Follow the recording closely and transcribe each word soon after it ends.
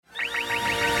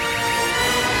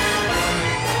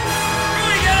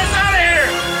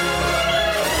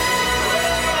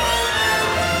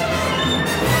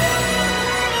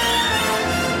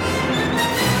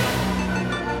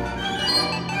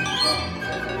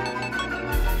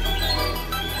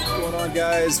on,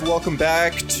 guys? Welcome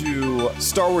back to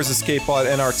Star Wars Escape Pod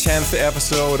and our 10th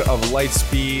episode of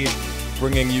Lightspeed,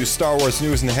 bringing you Star Wars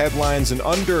news and headlines in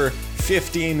under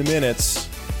 15 minutes.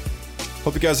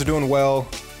 Hope you guys are doing well.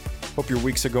 Hope your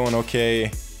weeks are going okay.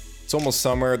 It's almost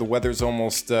summer. The weather's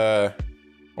almost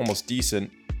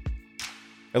decent.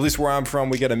 At least where I'm from,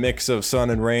 we get a mix of sun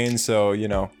and rain, so, you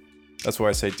know, that's why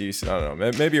I say decent. I don't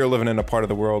know. Maybe you're living in a part of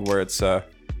the world where it's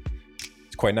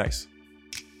quite nice.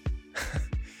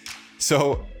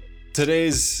 So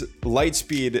today's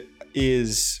Lightspeed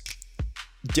is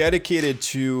dedicated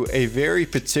to a very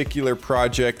particular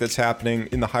project that's happening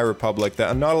in the High Republic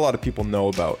that not a lot of people know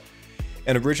about.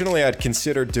 And originally I'd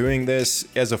considered doing this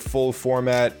as a full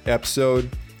format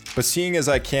episode, but seeing as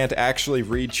I can't actually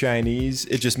read Chinese,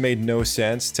 it just made no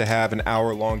sense to have an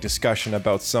hour-long discussion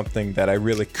about something that I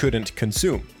really couldn't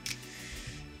consume.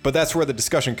 But that's where the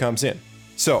discussion comes in.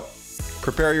 So,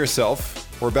 prepare yourself.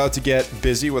 We're about to get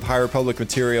busy with High Republic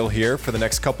material here for the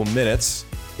next couple minutes,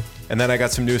 and then I got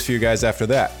some news for you guys after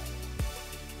that.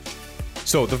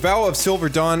 So, The Vow of Silver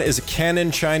Dawn is a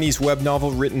canon Chinese web novel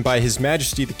written by His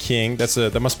Majesty the King.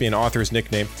 That must be an author's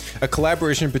nickname. A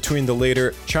collaboration between the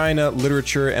later China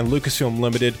Literature and Lucasfilm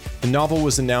Limited. The novel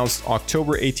was announced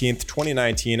October 18th,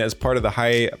 2019 as part of the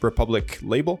High Republic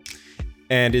label,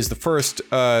 and is the first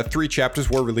 3 chapters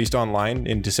were released online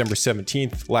in December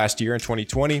 17th last year in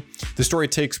 2020. The story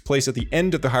takes place at the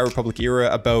end of the High Republic era,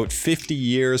 about 50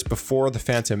 years before The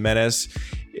Phantom Menace.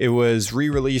 It was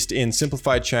re-released in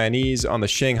simplified Chinese on the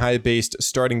Shanghai-based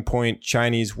Starting Point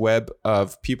Chinese web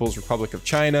of People's Republic of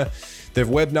China. The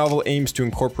web novel aims to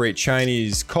incorporate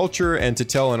Chinese culture and to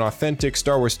tell an authentic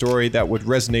Star Wars story that would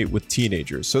resonate with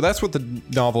teenagers. So that's what the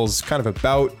novel's kind of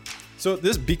about. So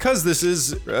because this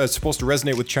is supposed to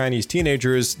resonate with Chinese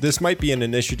teenagers, this might be an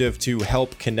initiative to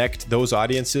help connect those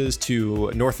audiences to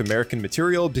North American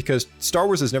material, because Star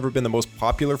Wars has never been the most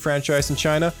popular franchise in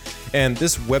China, and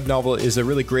this web novel is a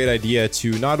really great idea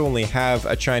to not only have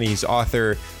a Chinese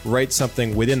author write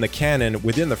something within the canon,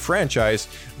 within the franchise,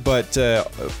 but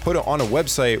put it on a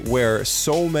website where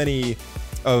so many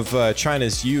of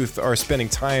China's youth are spending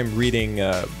time reading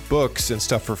books and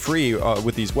stuff for free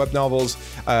with these web novels.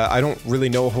 I don't really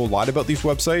know a whole lot about these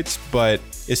websites, but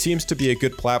it seems to be a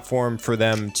good platform for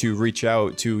them to reach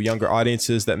out to younger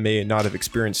audiences that may not have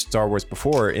experienced Star Wars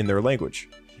before in their language.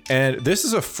 And this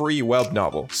is a free web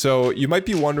novel, so you might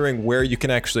be wondering where you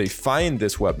can actually find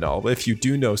this web novel if you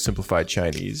do know simplified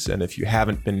Chinese, and if you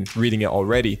haven't been reading it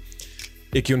already.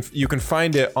 You can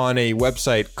find it on a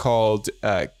website called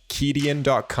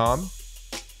Kidian.com.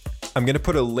 I'm going to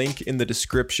put a link in the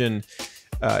description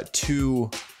to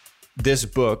this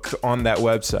book on that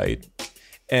website.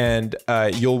 And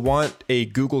you'll want a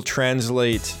Google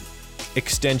Translate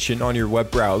extension on your web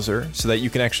browser so that you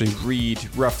can actually read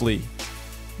roughly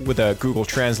with a Google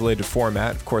translated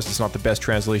format. Of course, it's not the best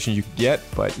translation you can get,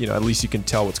 but at least you can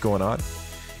tell what's going on.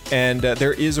 And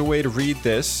there is a way to read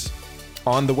this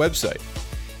on the website.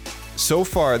 So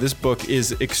far, this book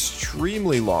is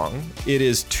extremely long. It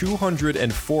is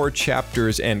 204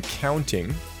 chapters and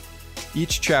counting.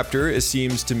 Each chapter, it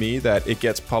seems to me that it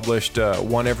gets published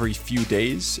one every few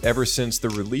days ever since the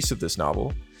release of this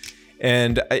novel.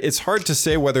 And it's hard to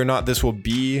say whether or not this will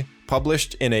be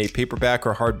published in a paperback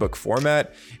or hardbook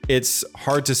format. It's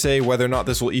hard to say whether or not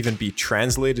this will even be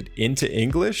translated into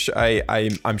English.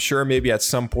 I'm sure maybe at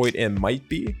some point it might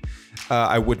be.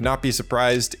 I would not be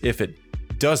surprised if it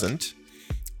doesn't.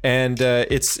 And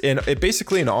it's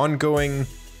basically an ongoing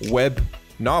web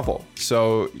novel.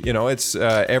 So it's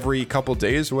every couple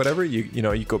days or whatever you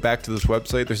go back to this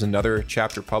website, there's another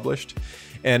chapter published.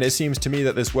 And it seems to me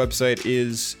that this website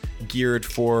is geared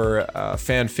for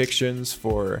fan fictions,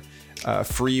 for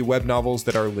free web novels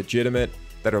that are legitimate,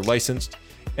 that are licensed,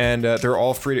 and they're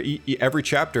all free to every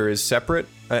chapter is separate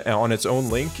on its own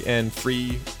link and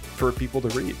free for people to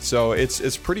read. So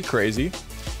it's pretty crazy.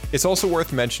 It's also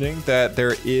worth mentioning that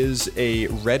there is a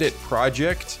Reddit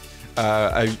project,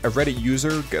 a Reddit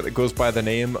user that goes by the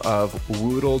name of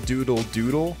Woodle Doodle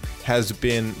Doodle has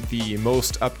been the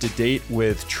most up to date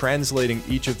with translating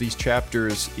each of these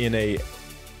chapters in a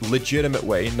legitimate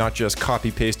way, not just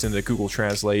copy paste into Google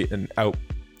Translate and out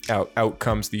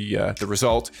comes the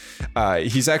result.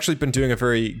 He's actually been doing a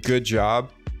very good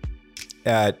job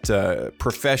at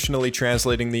professionally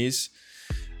translating these.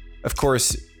 Of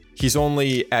course, he's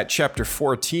only at chapter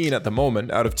 14 at the moment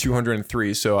out of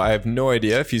 203, so I have no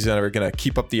idea if he's ever going to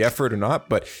keep up the effort or not,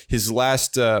 but his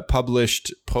last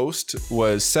published post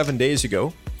was 7 days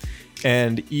ago,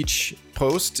 and each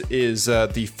post is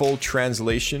the full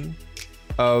translation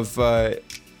of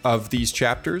these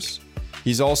chapters.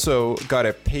 He's also got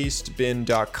a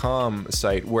pastebin.com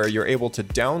site where you're able to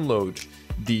download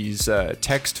these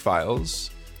text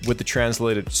files with the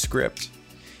translated script.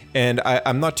 And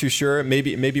I'm not too sure.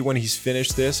 Maybe when he's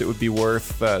finished this, it would be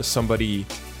worth somebody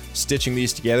stitching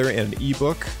these together in an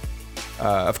ebook.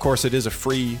 Of course, it is a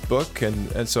free book,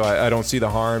 and so I don't see the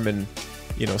harm in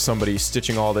somebody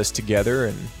stitching all this together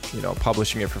and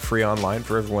publishing it for free online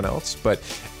for everyone else. But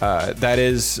that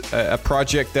is a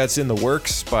project that's in the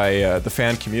works by the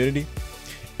fan community.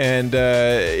 And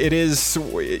it is,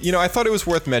 I thought it was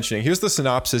worth mentioning. Here's the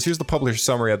synopsis. Here's the publisher's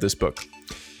summary of this book.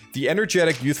 The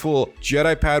energetic, youthful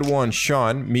Jedi Padawan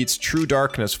Sean meets true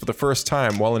darkness for the first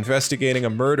time while investigating a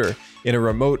murder in a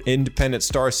remote, independent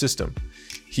star system.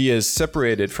 He is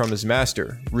separated from his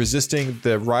master, resisting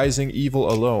the rising evil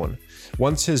alone.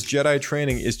 Once his Jedi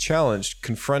training is challenged,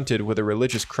 confronted with a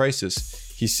religious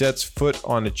crisis, he sets foot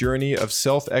on a journey of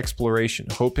self-exploration,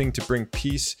 hoping to bring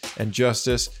peace and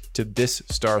justice to this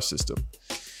star system.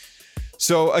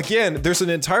 So again, there's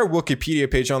an entire Wikipedia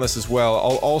page on this as well.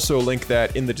 I'll also link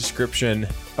that in the description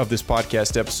of this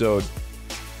podcast episode.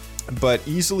 But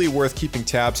easily worth keeping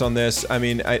tabs on this. I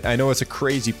mean, I know it's a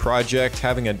crazy project,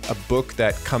 having a book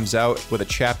that comes out with a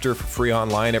chapter for free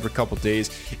online every couple days.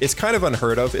 It's kind of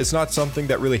unheard of. It's not something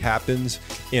that really happens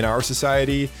in our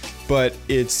society, but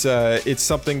it's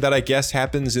something that I guess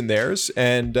happens in theirs.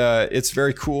 And it's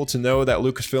very cool to know that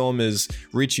Lucasfilm is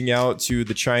reaching out to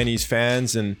the Chinese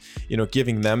fans and,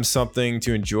 giving them something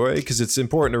to enjoy, because it's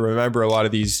important to remember a lot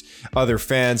of these other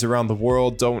fans around the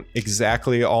world don't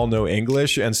exactly all know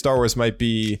English, and Star Wars might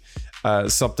be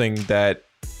something that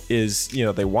is,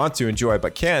 they want to enjoy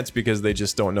but can't because they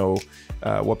just don't know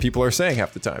what people are saying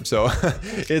half the time. So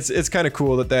it's kind of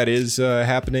cool that is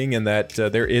happening, and that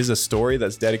there is a story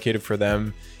that's dedicated for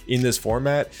them in this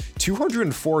format.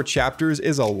 204 chapters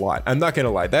is a lot. I'm not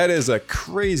gonna lie, that is a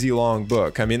crazy long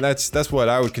book. I mean, that's what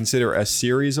I would consider a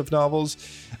series of novels.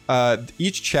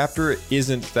 Each chapter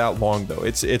isn't that long though.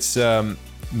 It's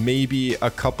maybe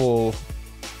a couple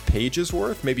pages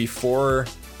worth, maybe 4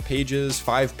 pages,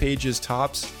 5 pages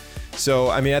tops. So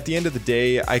I mean, at the end of the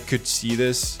day, I could see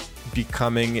this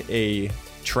becoming a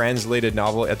translated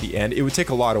novel at the end. It would take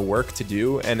a lot of work to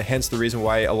do, and hence the reason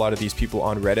why a lot of these people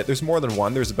on Reddit, there's more than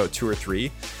one, there's about 2 or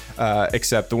 3,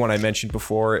 except the one I mentioned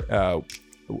before,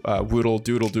 Woodle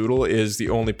Doodle Doodle is the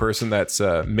only person that's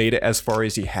made it as far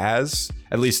as he has,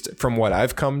 at least from what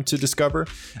I've come to discover,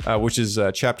 which is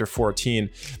chapter 14.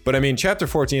 But I mean, chapter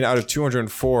 14 out of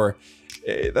 204,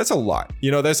 that's a lot.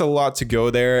 There's a lot to go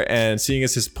there, and seeing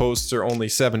as his posts are only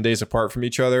 7 days apart from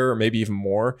each other, or maybe even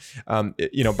more,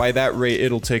 by that rate,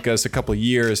 it'll take us a couple of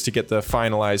years to get the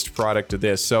finalized product of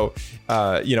this. So,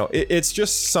 it's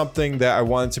just something that I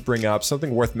wanted to bring up,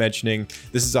 something worth mentioning.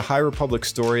 This is a High Republic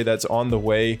story that's on the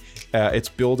way. It's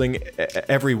building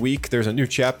every week. There's a new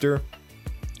chapter.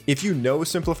 If you know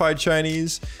Simplified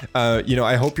Chinese,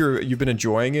 I hope you've been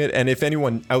enjoying it. And if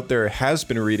anyone out there has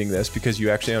been reading this because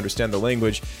you actually understand the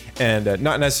language, and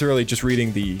not necessarily just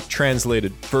reading the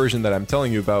translated version that I'm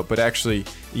telling you about, but actually,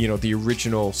 the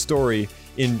original story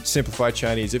in Simplified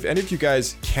Chinese. If any of you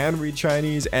guys can read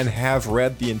Chinese and have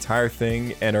read the entire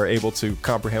thing and are able to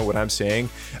comprehend what I'm saying,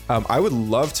 I would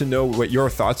love to know what your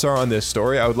thoughts are on this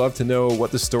story. I would love to know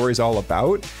what the story is all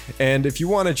about. And if you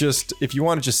want to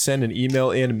just send an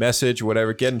email in, message,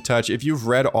 whatever, get in touch. If you've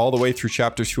read all the way through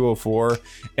chapter 204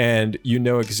 and you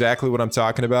know exactly what I'm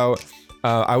talking about,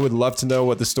 I would love to know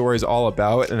what the story is all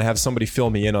about and have somebody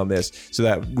fill me in on this so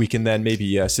that we can then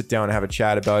maybe sit down and have a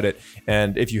chat about it.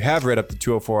 And if you have read up to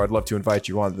 204, I'd love to invite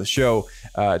you on the show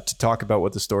to talk about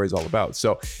what the story is all about.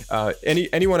 So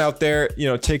anyone out there,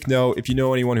 take note. If you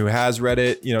know anyone who has read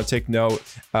it, take note.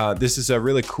 This is a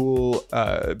really cool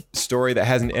story that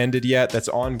hasn't ended yet, that's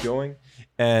ongoing.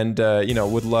 And,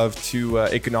 would love to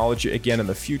acknowledge it again in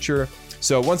the future.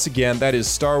 So once again, that is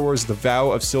Star Wars The Vow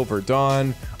of Silver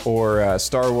Dawn, or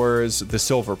Star Wars The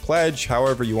Silver Pledge,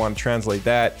 however you want to translate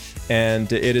that.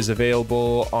 And it is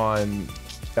available on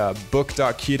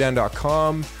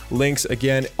book.keedan.com. Links,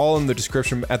 again, all in the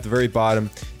description at the very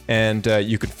bottom. And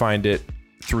you could find it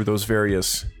through those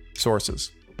various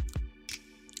sources.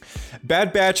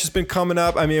 Bad Batch has been coming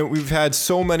up. I mean, we've had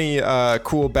so many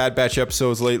cool Bad Batch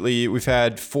episodes lately. We've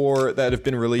had 4 that have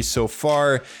been released so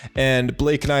far, and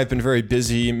Blake and I have been very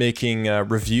busy making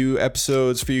review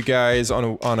episodes for you guys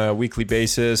on a weekly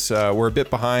basis. We're a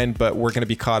bit behind, but we're going to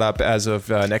be caught up as of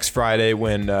next Friday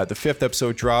when the 5th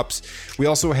episode drops. We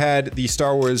also had the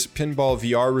Star Wars Pinball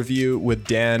VR review with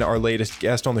Dan, our latest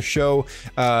guest on the show.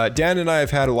 Dan and I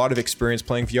have had a lot of experience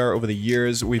playing VR over the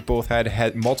years. We've both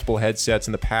had multiple headsets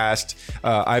in the past. Quest.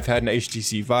 I've had an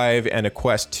HTC Vive and a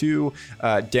Quest 2.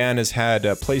 Dan has had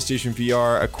a PlayStation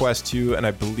VR, a Quest 2, and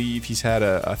I believe he's had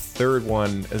a third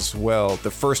one as well,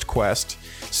 the first Quest.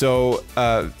 So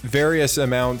various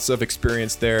amounts of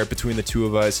experience there between the two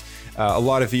of us, a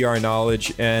lot of VR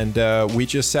knowledge, and we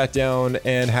just sat down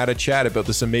and had a chat about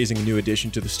this amazing new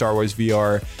addition to the Star Wars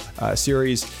VR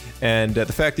series. And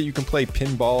the fact that you can play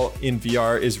pinball in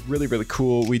VR is really, really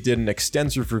cool. We did an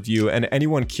extensive review, and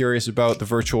anyone curious about the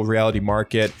virtual reality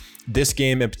market, this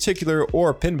game in particular,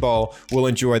 or pinball, will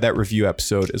enjoy that review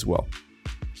episode as well.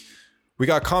 We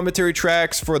got commentary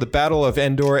tracks for the Battle of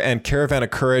Endor and Caravan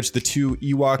of Courage, the two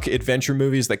Ewok adventure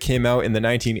movies that came out in the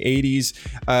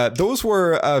 1980s. Those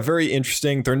were very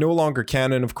interesting. They're no longer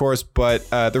canon, of course, but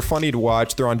they're funny to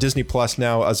watch. They're on Disney Plus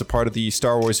now as a part of the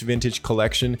Star Wars Vintage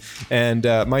Collection. And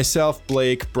myself,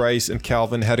 Blake, Bryce, and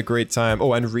Calvin had a great time.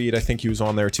 Oh, and Reed, I think he was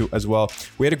on there too as well.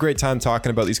 We had a great time talking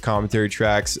about these commentary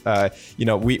tracks.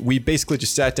 We basically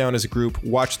just sat down as a group,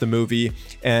 watched the movie,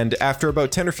 and after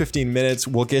about 10 or 15 minutes,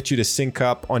 we'll get you to sync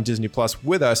up on Disney Plus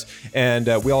with us, and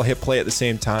we all hit play at the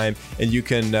same time, and you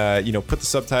can put the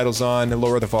subtitles on and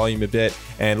lower the volume a bit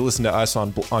and listen to us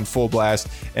on full blast,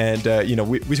 and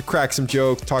we crack some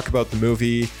jokes, talk about the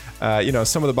movie,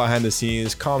 some of the behind the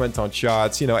scenes, comment on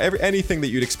shots, anything that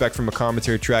you'd expect from a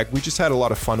commentary track. We just had a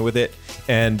lot of fun with it,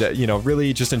 and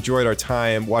really just enjoyed our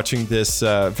time watching this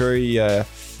very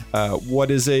what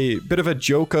is a bit of a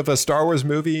joke of a Star Wars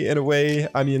movie in a way.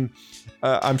 I mean,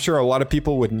 I'm sure a lot of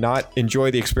people would not enjoy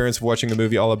the experience of watching a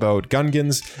movie all about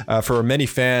Gungans. For many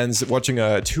fans, watching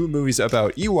two movies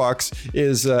about Ewoks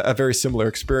is a very similar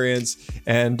experience.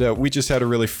 And we just had a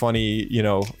really funny,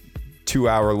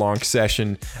 2-hour-long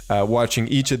session watching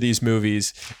each of these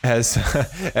movies as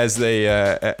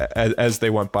they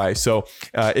went by. So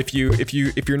if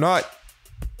you're not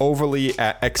overly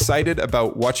excited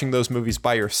about watching those movies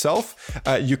by yourself,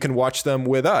 you can watch them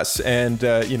with us and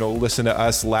listen to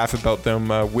us laugh about them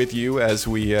with you as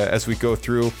we go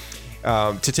through.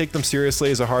 To take them seriously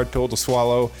is a hard pill to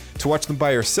swallow. To watch them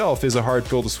by yourself is a hard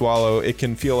pill to swallow. It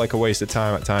can feel like a waste of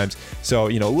time at times. So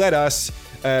let us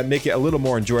make it a little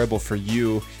more enjoyable for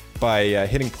you by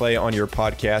hitting play on your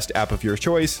podcast app of your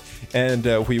choice, and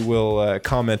we will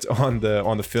comment on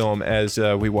the film as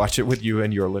we watch it with you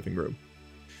in your living room.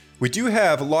 We do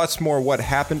have lots more What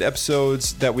Happened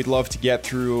episodes that we'd love to get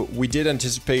through. We did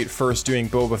anticipate first doing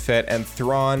Boba Fett and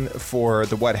Thrawn for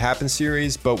the What Happened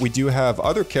series, but we do have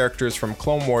other characters from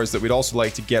Clone Wars that we'd also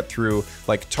like to get through,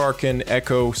 like Tarkin,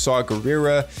 Echo, Saw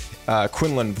Gerrera,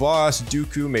 Quinlan Vos,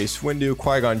 Dooku, Mace Windu,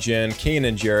 Qui-Gon Jinn,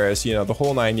 Kanan Jarrus, the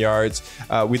whole 9 yards.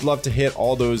 We'd love to hit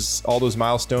all those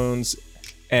milestones,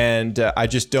 and I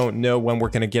just don't know when we're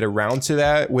going to get around to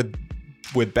that with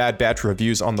Bad Batch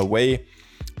reviews on the way.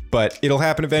 But it'll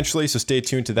happen eventually, so stay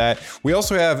tuned to that. We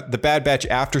also have the Bad Batch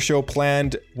after show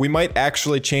planned. We might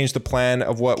actually change the plan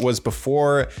of what was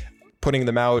before putting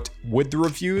them out with the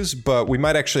reviews, but we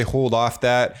might actually hold off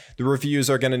that. The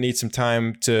reviews are going to need some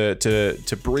time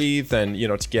to breathe and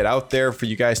to get out there for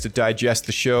you guys to digest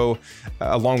the show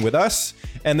along with us.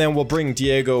 And then we'll bring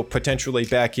Diego potentially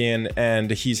back in,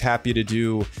 and he's happy to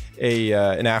do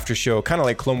an after show, kind of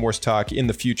like Clone Wars talk in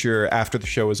the future after the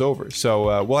show is over.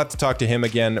 So we'll have to talk to him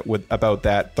again about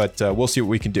that, but we'll see what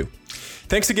we can do.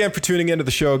 Thanks again for tuning into the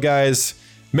show, guys.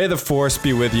 May the Force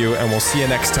be with you, and we'll see you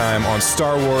next time on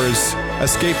Star Wars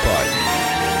Escape Pod.